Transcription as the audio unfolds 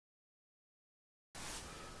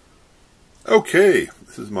Okay,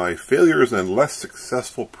 this is my failures and less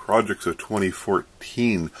successful projects of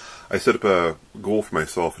 2014. I set up a goal for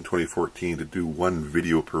myself in 2014 to do one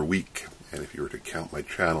video per week, and if you were to count my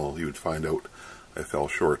channel, you would find out I fell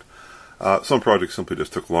short. Some projects simply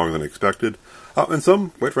just took longer than expected, and some,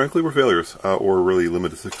 quite frankly, were failures, or really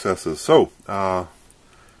limited successes. So,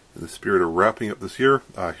 in the spirit of wrapping up this year,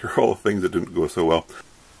 here are all the things that didn't go so well.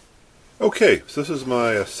 Okay, so this is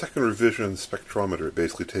my second revision spectrometer. It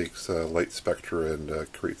basically takes light spectra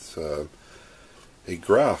and creates a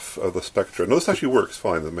graph of the spectra. Now this actually works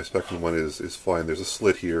fine. My spectrum one is fine. There's a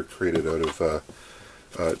slit here created out of,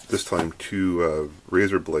 this time, two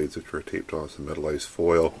razor blades which are taped on some metallized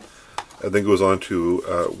foil. And then goes on to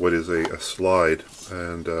what is a slide,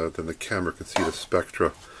 and then the camera can see the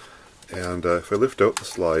spectra. And if I lift out the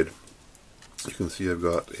slide, you can see I've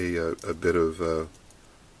got a bit of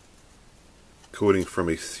coating from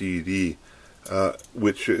a CD,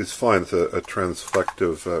 which is fine. It's a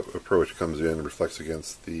transflective approach. Comes in, reflects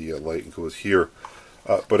against the light, and goes here.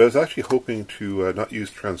 But I was actually hoping to not use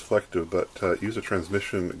transflective, but use a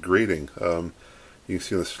transmission grating. You can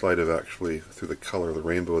see on the slide of actually, through the color of the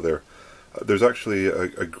rainbow there, there's actually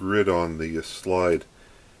a grid on the slide,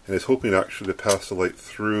 and I was hoping actually to pass the light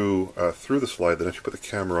through the slide, then actually put the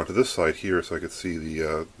camera onto this side here so I could see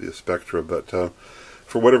the spectra, but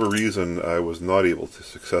for whatever reason, I was not able to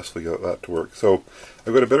successfully get that to work. So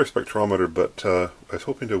I've got a better spectrometer, but I was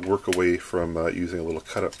hoping to work away from using a little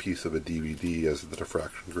cut-up piece of a DVD as the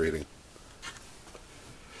diffraction grating.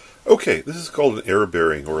 Okay, this is called an air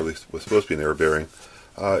bearing, or at least it was supposed to be an air bearing.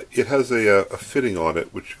 It has a fitting on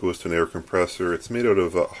it which goes to an air compressor. It's made out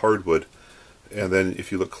of hardwood, and then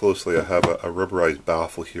if you look closely, I have a rubberized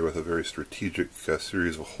baffle here with a very strategic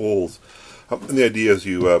series of holes. And the idea is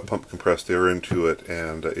you pump compressed air into it,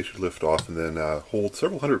 and it should lift off and then hold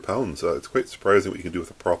several hundred pounds. It's quite surprising what you can do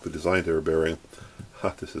with a properly designed air bearing.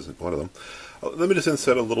 This isn't one of them. Let me just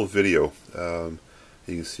insert a little video. You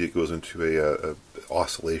can see it goes into a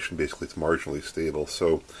oscillation. Basically, it's marginally stable.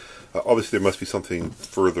 So obviously there must be something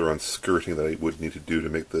further on skirting that I would need to do to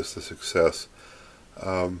make this a success.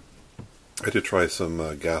 I did try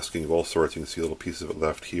some gasking of all sorts. You can see a little piece of it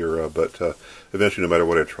left here, but eventually, no matter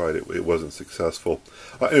what I tried, it wasn't successful.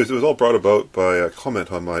 Anyways, it was all brought about by a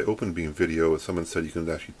comment on my open beam video. Someone said you can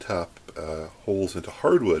actually tap holes into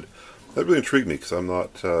hardwood. That really intrigued me because I'm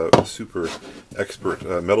not a super expert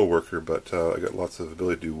metal worker, but I got lots of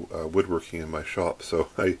ability to do woodworking in my shop. So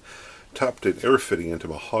I tapped an air fitting into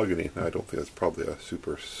mahogany. I don't think that's probably a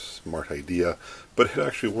super smart idea, but it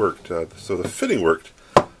actually worked. So the fitting worked.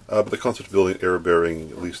 But the concept of building an air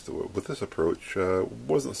bearing, at least with this approach,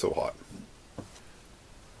 wasn't so hot.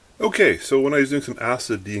 Okay, so when I was doing some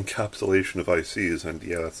acid de-encapsulation of ICs, and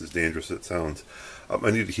yeah, that's as dangerous as it sounds,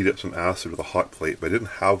 I needed to heat up some acid with a hot plate, but I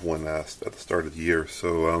didn't have one at the start of the year,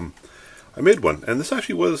 so I made one. And this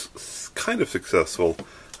actually was kind of successful.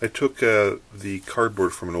 I took the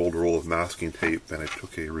cardboard from an old roll of masking tape, and I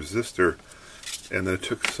took a resistor, and then I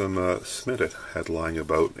took some cement I had lying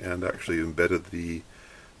about, and actually embedded the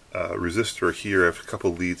resistor here. I have a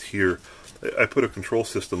couple leads here. I put a control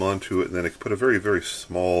system onto it, and then I put a very, very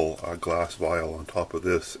small glass vial on top of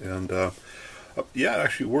this, and yeah, it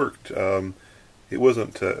actually worked. It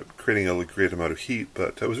wasn't creating a great amount of heat,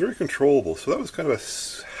 but it was very controllable, so that was kind of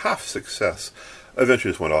a half success. I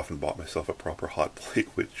eventually just went off and bought myself a proper hot plate,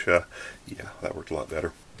 which, yeah, that worked a lot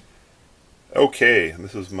better. Okay, and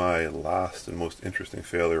this is my last and most interesting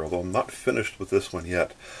failure, although I'm not finished with this one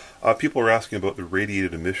yet. People are asking about the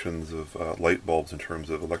radiated emissions of light bulbs in terms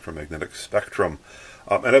of electromagnetic spectrum.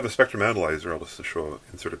 And I have a spectrum analyzer. I'll just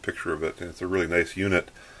insert a picture of it, and it's a really nice unit,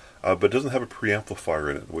 but it doesn't have a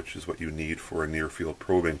pre-amplifier in it, which is what you need for a near-field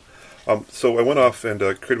probing. So I went off and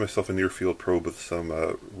created myself a near-field probe with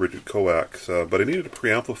some rigid coax, but I needed a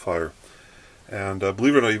pre-amplifier. And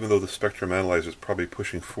believe it or not, even though the spectrum analyzer is probably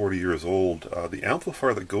pushing 40 years old, the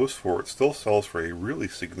amplifier that goes for it still sells for a really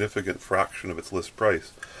significant fraction of its list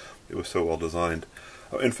price. It was so well designed.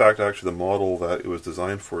 In fact, actually, the model that it was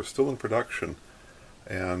designed for is still in production,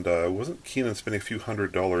 and I wasn't keen on spending a few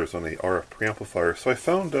 $100s on a RF preamplifier, so I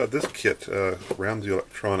found this kit, Ramsey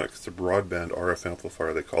Electronics. It's a broadband RF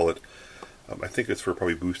amplifier, they call it. I think it's for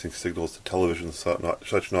probably boosting signals to television,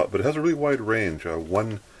 such not, but it has a really wide range,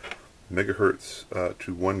 1 megahertz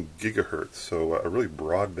to 1 gigahertz, so a really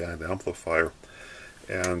broadband amplifier.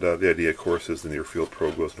 And the idea, of course, is the near-field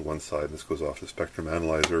probe goes to one side, and this goes off the spectrum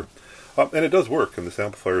analyzer. And it does work, and this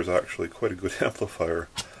amplifier is actually quite a good amplifier.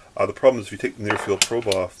 The problem is if you take the near-field probe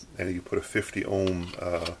off and you put a 50-ohm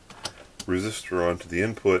resistor onto the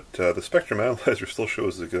input, the spectrum analyzer still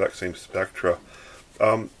shows the exact same spectra.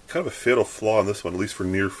 kind of a fatal flaw in this one, at least for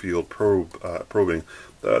near-field probing.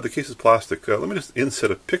 The case is plastic. Let me just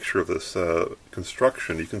inset a picture of this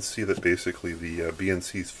construction. You can see that basically the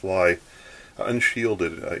BNCs fly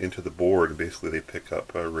unshielded into the board, and basically they pick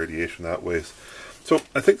up radiation that way. So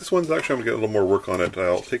I think this one's actually, I'm going to get a little more work on it.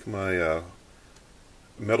 I'll take my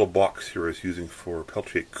metal box here I was using for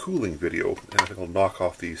Peltier cooling video, and I think I'll knock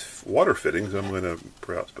off these water fittings. I'm going to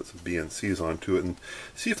perhaps put some BNCs onto it and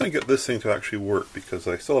see if I can get this thing to actually work, because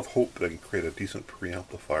I still have hope that I can create a decent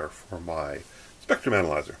pre-amplifier for my spectrum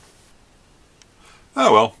analyzer.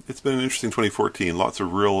 Oh well, it's been an interesting 2014. Lots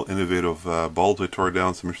of real innovative bulbs I tore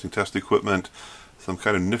down, some interesting test equipment, some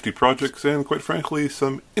kind of nifty projects, and quite frankly,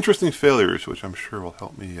 some interesting failures, which I'm sure will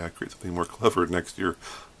help me create something more clever next year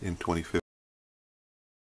in 2015.